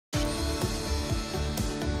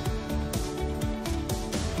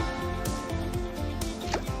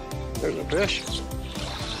There's a fish.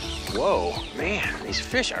 Whoa, man, these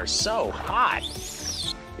fish are so hot.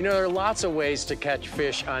 You know, there are lots of ways to catch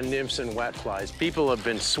fish on nymphs and wet flies. People have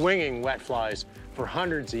been swinging wet flies for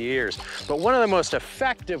hundreds of years. But one of the most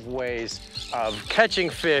effective ways of catching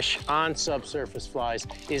fish on subsurface flies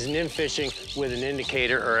is nymph fishing with an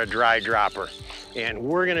indicator or a dry dropper. And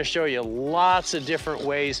we're gonna show you lots of different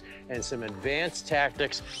ways and some advanced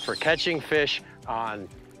tactics for catching fish on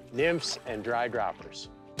nymphs and dry droppers.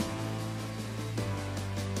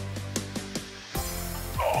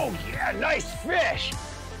 Oh yeah, nice fish!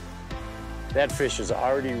 That fish has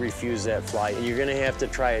already refused that fly, and you're gonna have to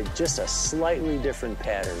try just a slightly different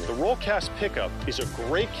pattern. The roll cast pickup is a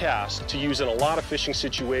great cast to use in a lot of fishing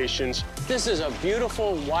situations. This is a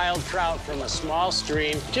beautiful wild trout from a small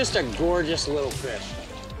stream, just a gorgeous little fish.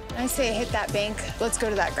 I say hit that bank. Let's go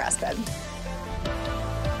to that grass bed.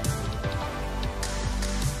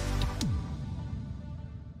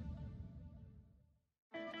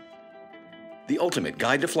 The Ultimate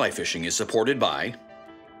Guide to Fly Fishing is supported by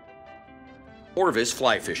Orvis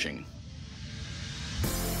Fly Fishing,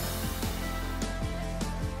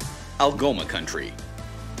 Algoma Country,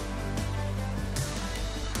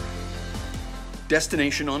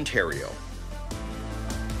 Destination Ontario,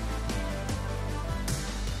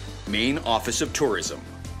 Maine Office of Tourism,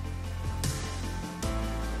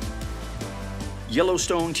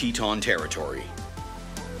 Yellowstone Teton Territory,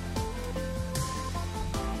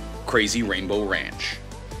 Crazy Rainbow Ranch,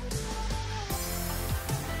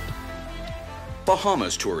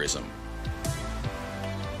 Bahamas Tourism,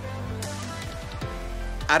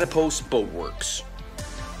 Adipose Boatworks,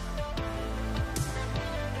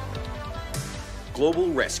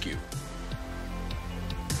 Global Rescue,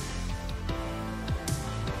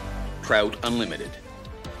 Trout Unlimited.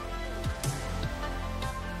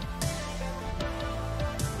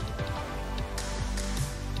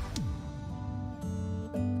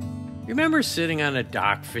 Remember sitting on a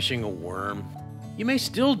dock fishing a worm? You may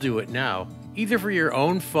still do it now, either for your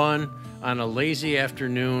own fun, on a lazy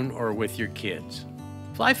afternoon, or with your kids.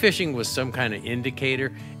 Fly fishing with some kind of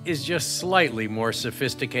indicator is just slightly more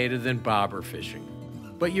sophisticated than bobber fishing.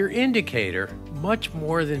 But your indicator, much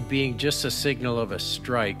more than being just a signal of a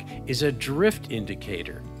strike, is a drift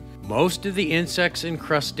indicator. Most of the insects and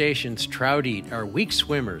crustaceans trout eat are weak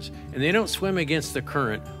swimmers, and they don't swim against the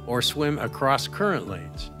current or swim across current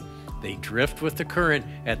lanes. They drift with the current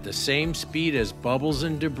at the same speed as bubbles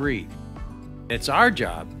and debris. It's our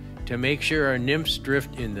job to make sure our nymphs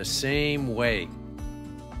drift in the same way.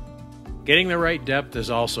 Getting the right depth is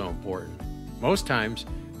also important. Most times,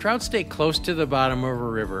 trout stay close to the bottom of a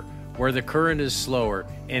river where the current is slower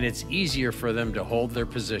and it's easier for them to hold their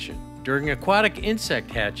position. During aquatic insect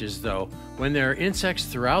hatches, though, when there are insects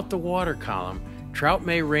throughout the water column, trout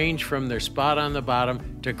may range from their spot on the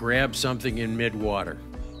bottom to grab something in mid-water.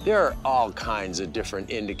 There are all kinds of different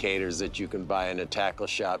indicators that you can buy in a tackle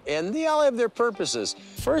shop, and they all have their purposes.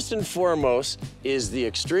 First and foremost is the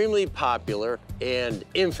extremely popular and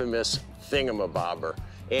infamous thingamabobber.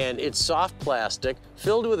 And it's soft plastic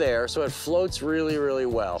filled with air, so it floats really, really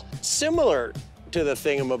well. Similar to the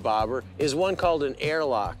thingamabobber is one called an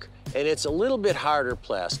airlock, and it's a little bit harder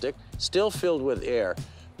plastic, still filled with air.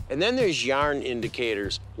 And then there's yarn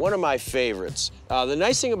indicators, one of my favorites. The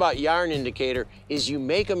nice thing about yarn indicator is you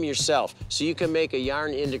make them yourself. So you can make a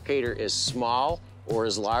yarn indicator as small or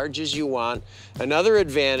as large as you want. Another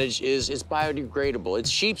advantage is it's biodegradable. It's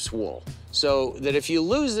sheep's wool. So that if you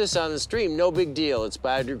lose this on the stream, no big deal. It's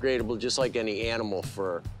biodegradable just like any animal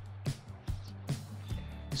fur.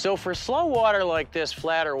 So for slow water like this,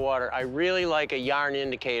 flatter water, I really like a yarn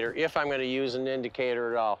indicator if I'm gonna use an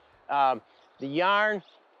indicator at all. The yarn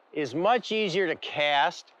is much easier to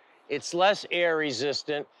cast, it's less air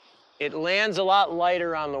resistant, it lands a lot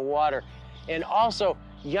lighter on the water, and also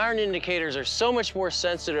yarn indicators are so much more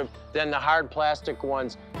sensitive than the hard plastic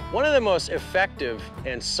ones. One of the most effective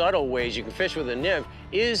and subtle ways you can fish with a nymph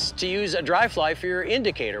is to use a dry fly for your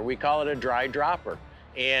indicator. We call it a dry dropper.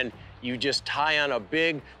 And you just tie on a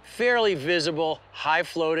big, fairly visible,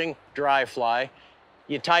 high-floating dry fly.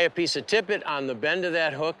 You tie a piece of tippet on the bend of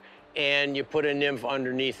that hook, and you put a nymph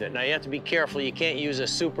underneath it. Now you have to be careful, you can't use a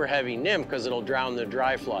super heavy nymph because it'll drown the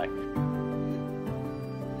dry fly.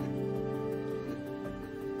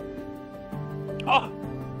 Oh!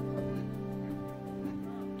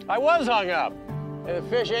 I was hung up. And the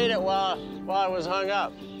fish ate it while I was hung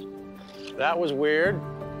up. That was weird.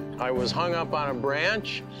 I was hung up on a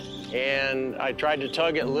branch and I tried to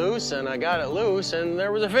tug it loose and I got it loose and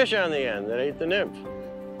there was a fish on the end that ate the nymph.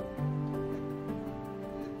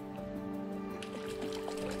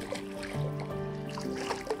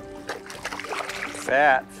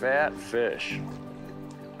 fat fish.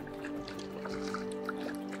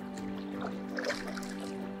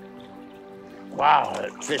 Wow,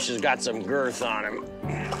 that fish has got some girth on him.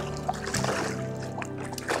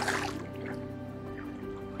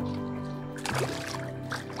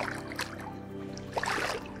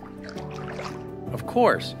 Of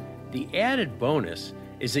course, the added bonus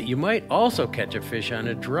is that you might also catch a fish on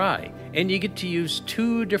a dry, and you get to use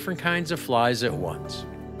 2 different kinds of flies at once.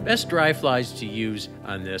 Best dry flies to use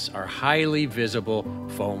on this are highly visible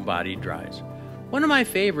foam-bodied dries. One of my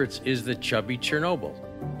favorites is the Chubby Chernobyl.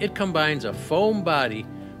 It combines a foam body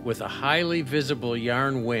with a highly visible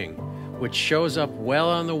yarn wing, which shows up well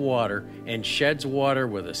on the water and sheds water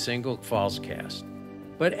with a single false cast.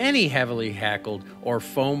 But any heavily hackled or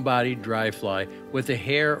foam-bodied dry fly with a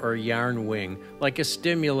hair or yarn wing, like a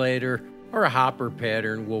stimulator or a hopper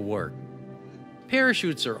pattern, will work.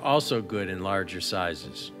 Parachutes are also good in larger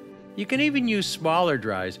sizes. You can even use smaller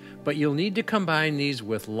dries, but you'll need to combine these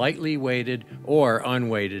with lightly weighted or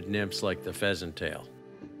unweighted nymphs like the pheasant tail.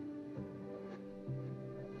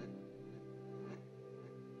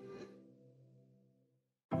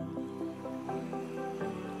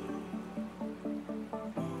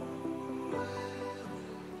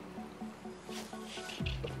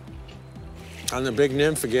 On the big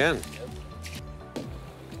nymph again.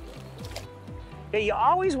 Yeah, you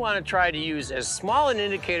always want to try to use as small an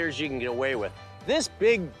indicator as you can get away with. This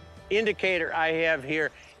big indicator I have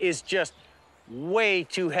here is just way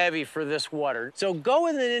too heavy for this water. So go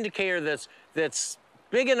with an indicator that's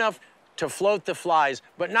big enough to float the flies,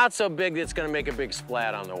 but not so big that it's going to make a big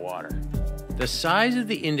splat on the water. The size of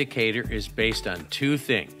the indicator is based on 2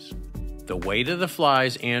 things: the weight of the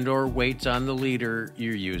flies and/or weights on the leader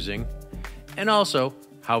you're using, and also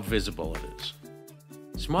how visible it is.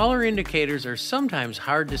 Smaller indicators are sometimes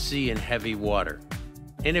hard to see in heavy water,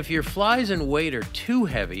 and if your flies and weight are too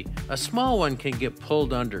heavy, a small one can get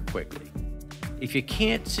pulled under quickly. If you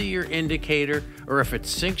can't see your indicator, or if it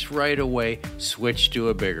sinks right away, switch to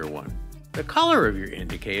a bigger one. The color of your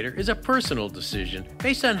indicator is a personal decision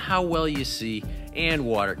based on how well you see and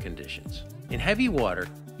water conditions. In heavy water,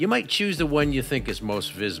 you might choose the one you think is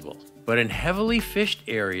most visible. But in heavily fished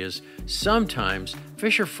areas, sometimes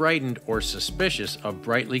fish are frightened or suspicious of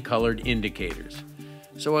brightly colored indicators.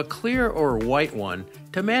 So a clear or white one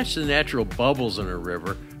to match the natural bubbles in a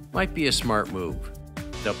river might be a smart move.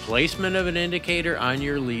 The placement of an indicator on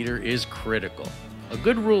your leader is critical. A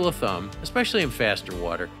good rule of thumb, especially in faster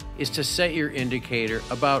water, is to set your indicator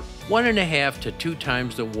about 1.5 to 2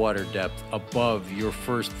 times the water depth above your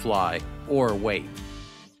first fly or weight.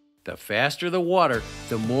 The faster the water,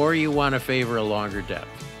 the more you want to favor a longer depth.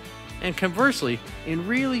 And conversely, in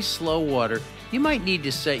really slow water, you might need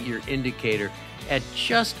to set your indicator at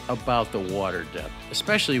just about the water depth,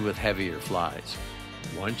 especially with heavier flies.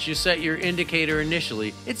 Once you set your indicator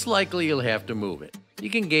initially, it's likely you'll have to move it.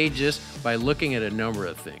 You can gauge this by looking at a number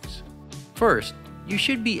of things. First, you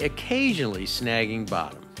should be occasionally snagging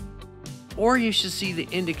bottom. Or you should see the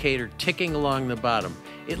indicator ticking along the bottom.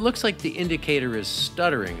 It looks like the indicator is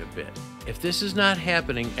stuttering a bit. If this is not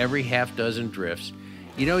happening every half dozen drifts,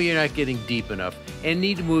 you know you're not getting deep enough and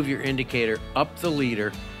need to move your indicator up the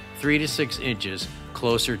leader 3 to 6 inches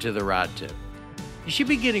closer to the rod tip. You should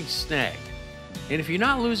be getting snagged. And if you're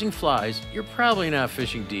not losing flies, you're probably not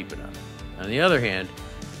fishing deep enough. On the other hand,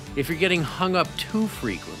 if you're getting hung up too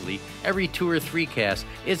frequently, every 2 or 3 casts,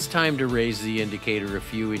 it's time to raise the indicator a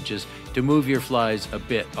few inches to move your flies a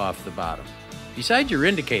bit off the bottom. Besides your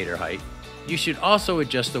indicator height, you should also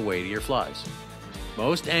adjust the weight of your flies.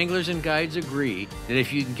 Most anglers and guides agree that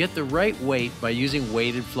if you can get the right weight by using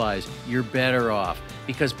weighted flies, you're better off,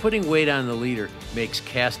 because putting weight on the leader makes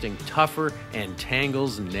casting tougher and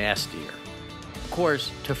tangles nastier. Of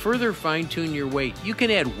course, to further fine-tune your weight, you can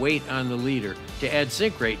add weight on the leader to add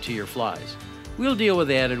sink rate to your flies. We'll deal with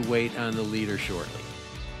added weight on the leader shortly.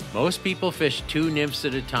 Most people fish 2 nymphs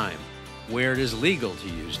at a time, where it is legal to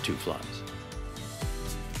use 2 flies.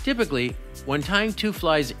 Typically, when tying 2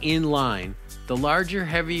 flies in line, the larger,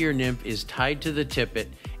 heavier nymph is tied to the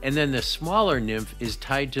tippet, and then the smaller nymph is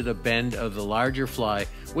tied to the bend of the larger fly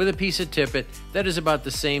with a piece of tippet that is about the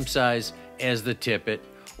same size as the tippet,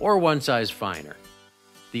 or 1 size finer.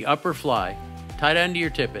 The upper fly, tied onto your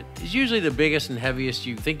tippet, is usually the biggest and heaviest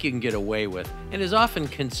you think you can get away with, and is often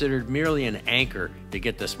considered merely an anchor to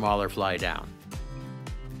get the smaller fly down.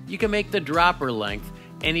 You can make the dropper length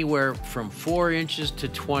anywhere from 4 inches to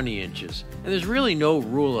 20 inches, and there's really no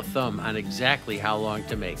rule of thumb on exactly how long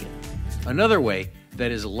to make it. Another way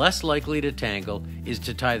that is less likely to tangle is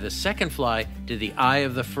to tie the second fly to the eye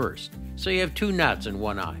of the first, so you have 2 knots in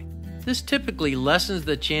 1 eye. This typically lessens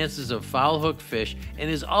the chances of foul hook fish and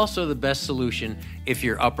is also the best solution if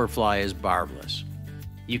your upper fly is barbless.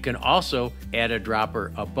 You can also add a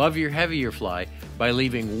dropper above your heavier fly by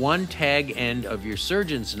leaving one tag end of your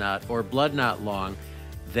surgeon's knot or blood knot long,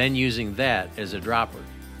 then using that as a dropper.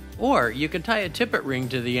 Or you can tie a tippet ring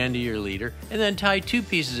to the end of your leader and then tie 2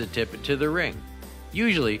 pieces of tippet to the ring.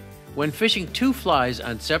 Usually, when fishing 2 flies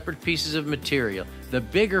on separate pieces of material, the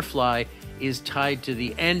bigger fly is tied to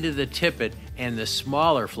the end of the tippet and the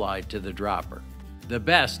smaller fly to the dropper. The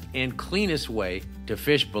best and cleanest way to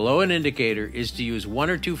fish below an indicator is to use 1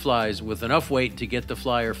 or 2 flies with enough weight to get the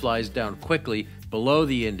fly or flies down quickly below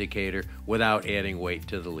the indicator without adding weight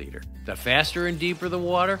to the leader. The faster and deeper the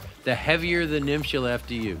water, the heavier the nymphs you'll have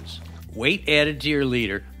to use. Weight added to your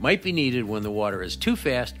leader might be needed when the water is too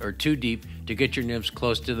fast or too deep to get your nymphs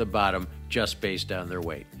close to the bottom just based on their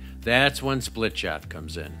weight. That's when split shot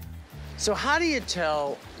comes in. So how do you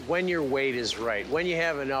tell when your weight is right, when you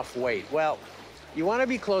have enough weight? Well, you want to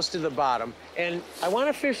be close to the bottom, and I want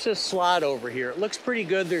to fish this slot over here. It looks pretty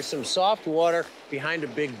good. There's some soft water behind a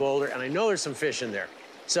big boulder, and I know there's some fish in there.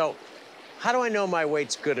 So how do I know my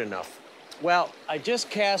weight's good enough? Well, I just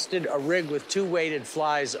casted a rig with 2 weighted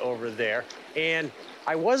flies over there, and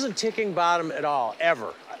I wasn't ticking bottom at all,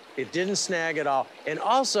 ever. It didn't snag at all. And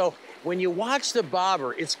also, when you watch the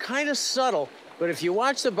bobber, it's kind of subtle, but if you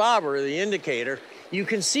watch the bobber, or the indicator, you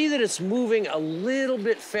can see that it's moving a little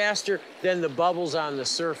bit faster than the bubbles on the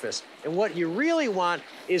surface. And what you really want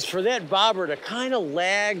is for that bobber to kind of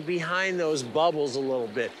lag behind those bubbles a little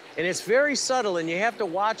bit. And it's very subtle, and you have to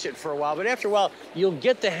watch it for a while. But after a while, you'll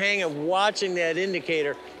get the hang of watching that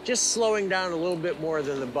indicator just slowing down a little bit more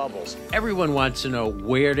than the bubbles. Everyone wants to know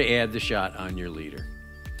where to add the shot on your leader.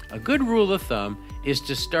 A good rule of thumb is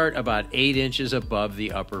to start about 8 inches above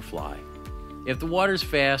the upper fly. If the water's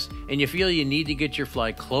fast and you feel you need to get your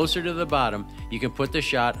fly closer to the bottom, you can put the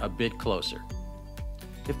shot a bit closer.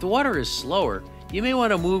 If the water is slower, you may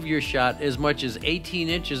want to move your shot as much as 18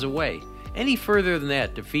 inches away. Any further than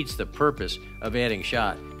that defeats the purpose of adding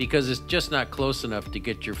shot because it's just not close enough to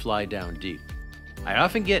get your fly down deep. I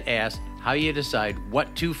often get asked how you decide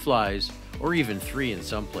what 2 flies, or even 3 in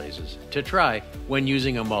some places, to try when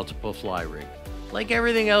using a multiple fly rig. Like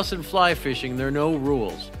everything else in fly fishing, there are no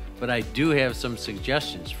rules, but I do have some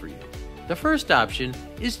suggestions for you. The first option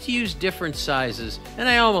is to use different sizes, and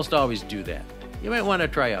I almost always do that. You might want to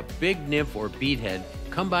try a big nymph or beadhead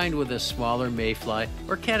combined with a smaller mayfly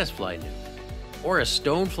or caddisfly nymph, or a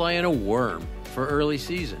stonefly and a worm for early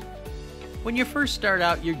season. When you first start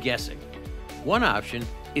out, you're guessing. One option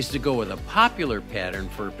is to go with a popular pattern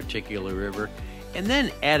for a particular river and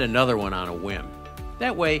then add another one on a whim.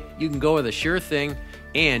 That way, you can go with a sure thing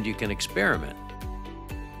and you can experiment.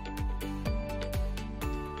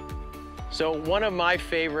 So one of my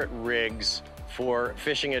favorite rigs for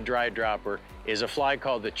fishing a dry dropper is a fly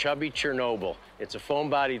called the Chubby Chernobyl. It's a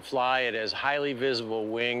foam-bodied fly. It has highly visible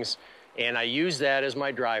wings, and I use that as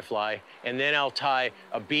my dry fly, and then I'll tie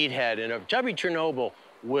a beadhead, and a Chubby Chernobyl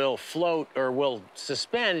will float or will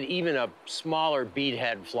suspend even a smaller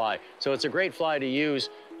beadhead fly. So it's a great fly to use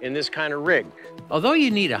in this kind of rig. Although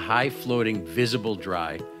you need a high-floating, visible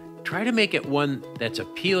dry, try to make it one that's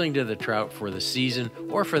appealing to the trout for the season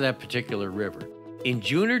or for that particular river. In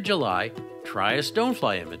June or July, try a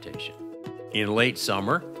stonefly imitation. In late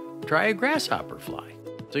summer, try a grasshopper fly.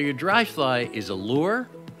 So your dry fly is a lure,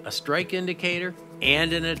 a strike indicator,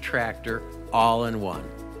 and an attractor all in one.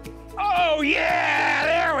 Oh yeah,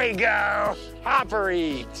 there we go. Hopper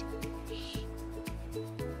eat.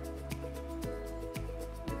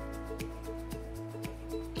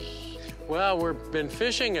 Well, we've been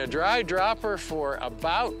fishing a dry dropper for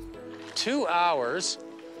about 2 hours,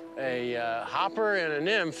 a hopper and a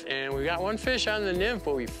nymph, and we got 1 fish on the nymph,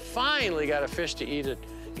 but we finally got a fish to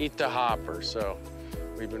eat the hopper. So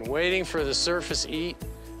we've been waiting for the surface eat,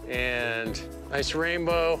 and nice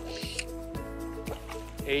rainbow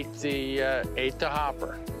ate the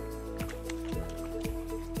hopper.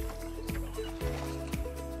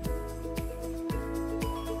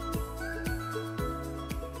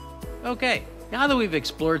 Okay, now that we've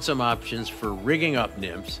explored some options for rigging up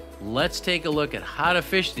nymphs, let's take a look at how to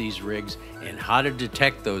fish these rigs and how to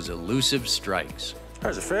detect those elusive strikes.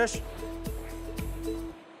 There's a fish.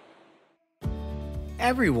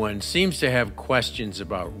 Everyone seems to have questions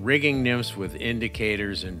about rigging nymphs with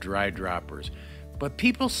indicators and dry droppers, but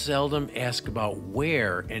people seldom ask about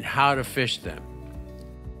where and how to fish them.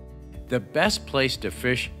 The best place to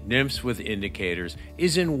fish nymphs with indicators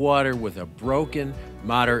is in water with a broken,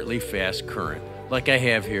 moderately fast current, like I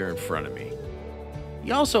have here in front of me.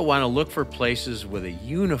 You also want to look for places with a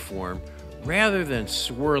uniform, rather than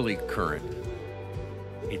swirly current.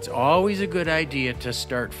 It's always a good idea to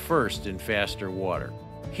start first in faster water.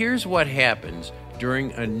 Here's what happens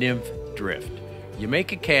during a nymph drift. You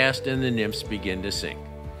make a cast and the nymphs begin to sink.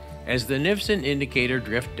 As the nymphs and indicator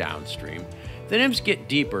drift downstream, the nymphs get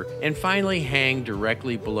deeper and finally hang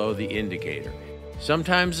directly below the indicator.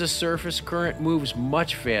 Sometimes the surface current moves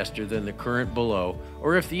much faster than the current below,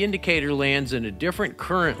 or if the indicator lands in a different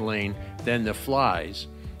current lane than the flies,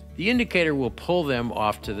 the indicator will pull them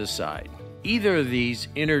off to the side. Either of these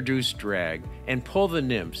introduce drag and pull the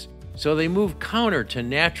nymphs, so they move counter to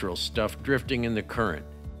natural stuff drifting in the current.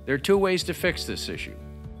 There are two ways to fix this issue.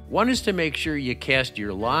 One is to make sure you cast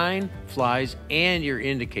your line, flies, and your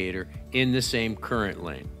indicator in the same current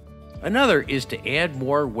lane. Another is to add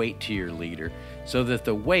more weight to your leader so that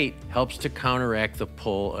the weight helps to counteract the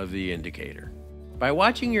pull of the indicator. By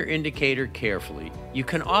watching your indicator carefully, you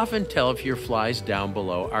can often tell if your flies down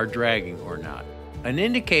below are dragging or not. An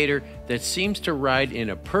indicator that seems to ride in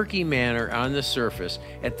a perky manner on the surface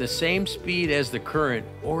at the same speed as the current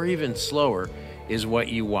or even slower is what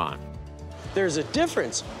you want. There's a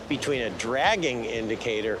difference between a dragging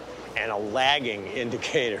indicator and a lagging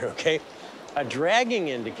indicator, okay? A dragging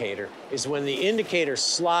indicator is when the indicator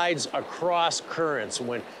slides across currents,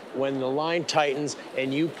 when the line tightens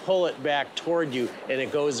and you pull it back toward you and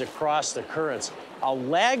it goes across the currents. A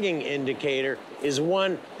lagging indicator is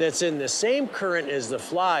one that's in the same current as the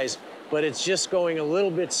flies, but it's just going a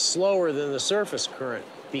little bit slower than the surface current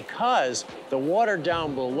because the water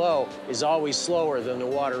down below is always slower than the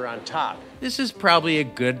water on top. This is probably a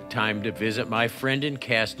good time to visit my friend and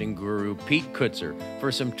casting guru, Pete Kutzer, for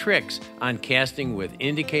some tricks on casting with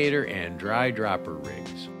indicator and dry dropper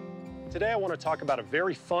rigs. Today I want to talk about a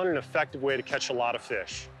very fun and effective way to catch a lot of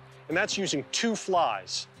fish, and that's using two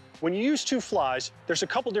flies. When you use two flies, there's a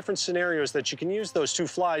couple different scenarios that you can use those two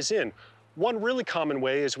flies in. One really common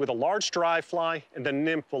way is with a large dry fly and the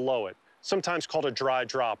nymph below it, sometimes called a dry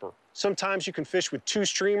dropper. Sometimes you can fish with two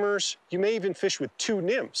streamers. You may even fish with two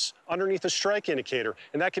nymphs underneath a strike indicator,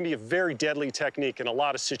 and that can be a very deadly technique in a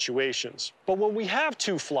lot of situations. But when we have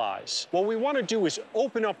two flies, what we want to do is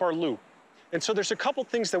open up our loop. And so there's a couple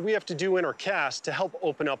things that we have to do in our cast to help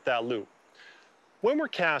open up that loop. When we're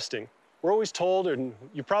casting, we're always told, and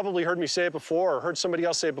you probably heard me say it before or heard somebody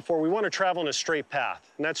else say it before, we want to travel in a straight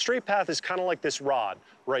path. And that straight path is kind of like this rod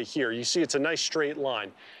right here. You see it's a nice straight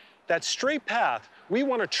line. That straight path, we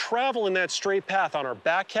want to travel in that straight path on our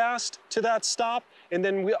back cast to that stop, and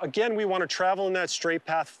then we want to travel in that straight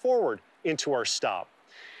path forward into our stop.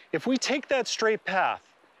 If we take that straight path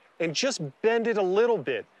and just bend it a little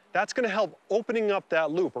bit, that's going to help opening up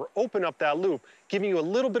that loop, or open up that loop, giving you a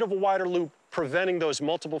little bit of a wider loop, preventing those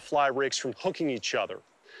multiple fly rigs from hooking each other.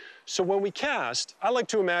 So when we cast, I like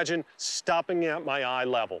to imagine stopping at my eye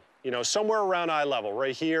level, somewhere around eye level,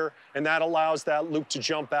 right here, and that allows that loop to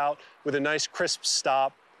jump out with a nice crisp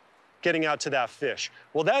stop, getting out to that fish.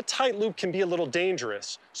 Well, that tight loop can be a little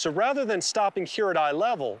dangerous. So rather than stopping here at eye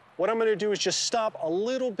level, what I'm gonna do is just stop a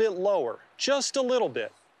little bit lower, just a little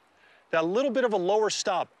bit. That little bit of a lower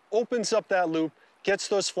stop opens up that loop, gets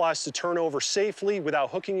those flies to turn over safely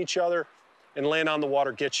without hooking each other, and land on the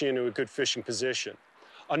water, gets you into a good fishing position.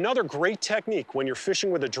 Another great technique when you're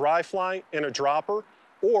fishing with a dry fly and a dropper,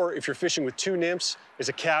 or if you're fishing with two nymphs, is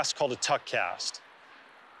a cast called a tuck cast.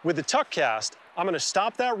 With the tuck cast, I'm gonna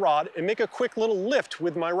stop that rod and make a quick little lift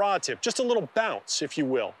with my rod tip, just a little bounce, if you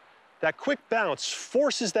will. That quick bounce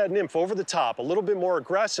forces that nymph over the top a little bit more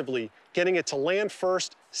aggressively, getting it to land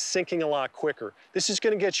first, sinking a lot quicker. This is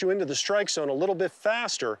gonna get you into the strike zone a little bit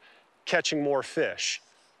faster, catching more fish.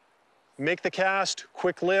 Make the cast,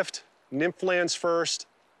 quick lift, nymph lands first.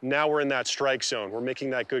 Now we're in that strike zone. We're making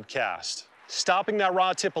that good cast. Stopping that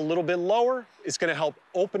rod tip a little bit lower is gonna help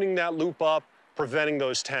opening that loop up, preventing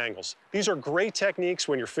those tangles. These are great techniques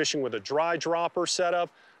when you're fishing with a dry dropper setup,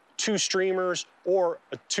 two streamers, or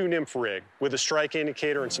a two nymph rig with a strike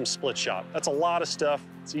indicator and some split shot. That's a lot of stuff.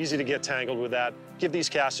 It's easy to get tangled with that. Give these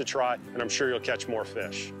casts a try, and I'm sure you'll catch more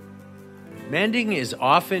fish. Mending is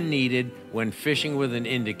often needed when fishing with an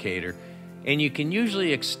indicator, and you can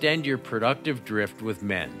usually extend your productive drift with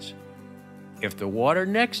mends. If the water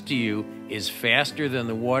next to you is faster than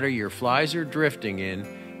the water your flies are drifting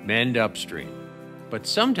in, mend upstream. But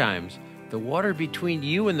sometimes the water between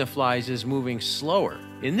you and the flies is moving slower.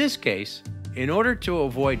 In this case, in order to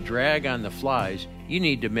avoid drag on the flies, you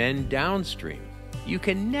need to mend downstream. You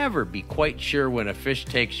can never be quite sure when a fish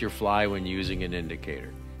takes your fly when using an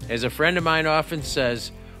indicator. As a friend of mine often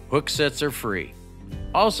says, hook sets are free.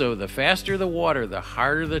 Also, the faster the water, the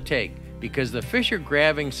harder the take, because the fish are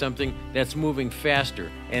grabbing something that's moving faster,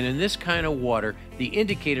 and in this kind of water, the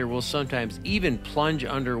indicator will sometimes even plunge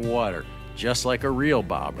underwater, just like a real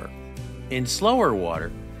bobber. In slower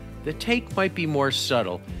water, the take might be more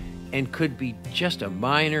subtle and could be just a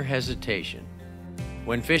minor hesitation.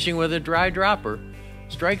 When fishing with a dry dropper,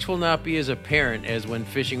 strikes will not be as apparent as when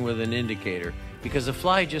fishing with an indicator because the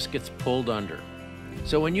fly just gets pulled under.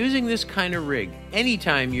 So when using this kind of rig,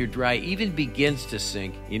 anytime your dry even begins to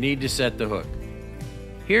sink, you need to set the hook.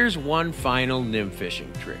 Here's one final nymph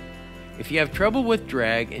fishing trick. If you have trouble with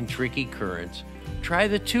drag and tricky currents, try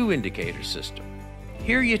the 2 indicator system.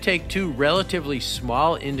 Here you take 2 relatively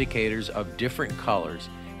small indicators of different colors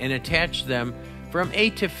and attach them from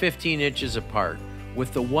 8 to 15 inches apart,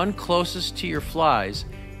 with the one closest to your flies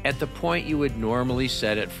at the point you would normally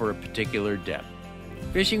set it for a particular depth.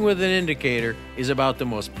 Fishing with an indicator is about the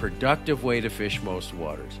most productive way to fish most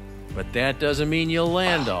waters, but that doesn't mean you'll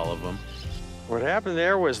land all of them. What happened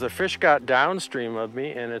there was the fish got downstream of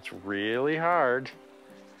me, and it's really hard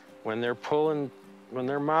when they're pulling, when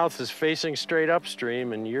their mouth is facing straight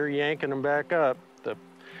upstream and you're yanking them back up. The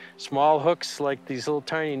small hooks like these little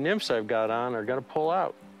tiny nymphs I've got on are gonna pull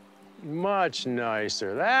out. Much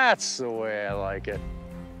nicer. That's the way I like it.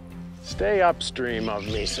 Stay upstream of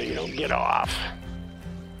me so you don't get off.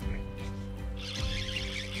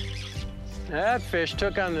 That fish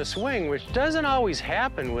took on the swing, which doesn't always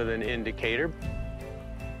happen with an indicator.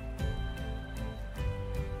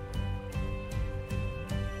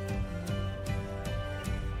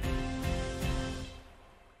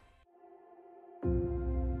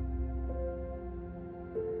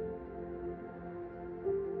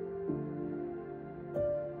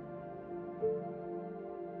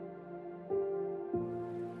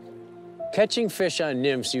 Catching fish on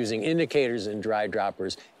nymphs using indicators and dry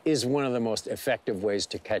droppers is one of the most effective ways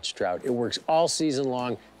to catch trout. It works all season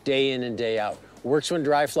long, day in and day out. Works when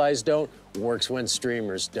dry flies don't, works when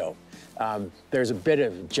streamers don't. There's a bit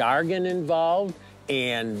of jargon involved,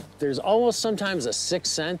 and there's almost sometimes a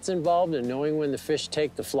sixth sense involved in knowing when the fish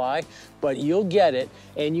take the fly, but you'll get it,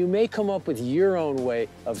 and you may come up with your own way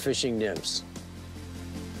of fishing nymphs.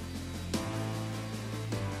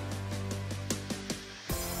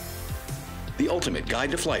 The ultimate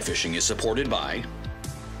guide to fly fishing is supported by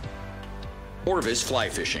Orvis Fly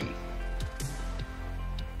Fishing,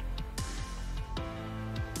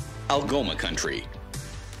 Algoma Country,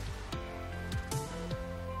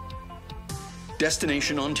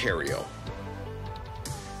 Destination Ontario,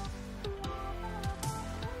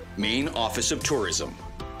 Maine Office of Tourism,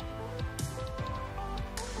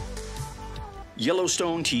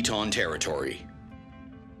 Yellowstone Teton Territory,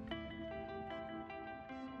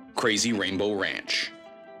 Crazy Rainbow Ranch,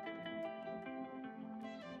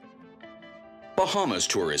 Bahamas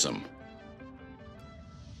Tourism,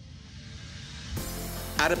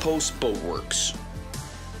 Adipose Boatworks,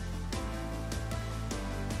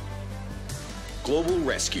 Global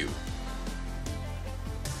Rescue,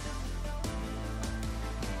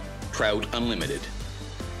 Trout Unlimited.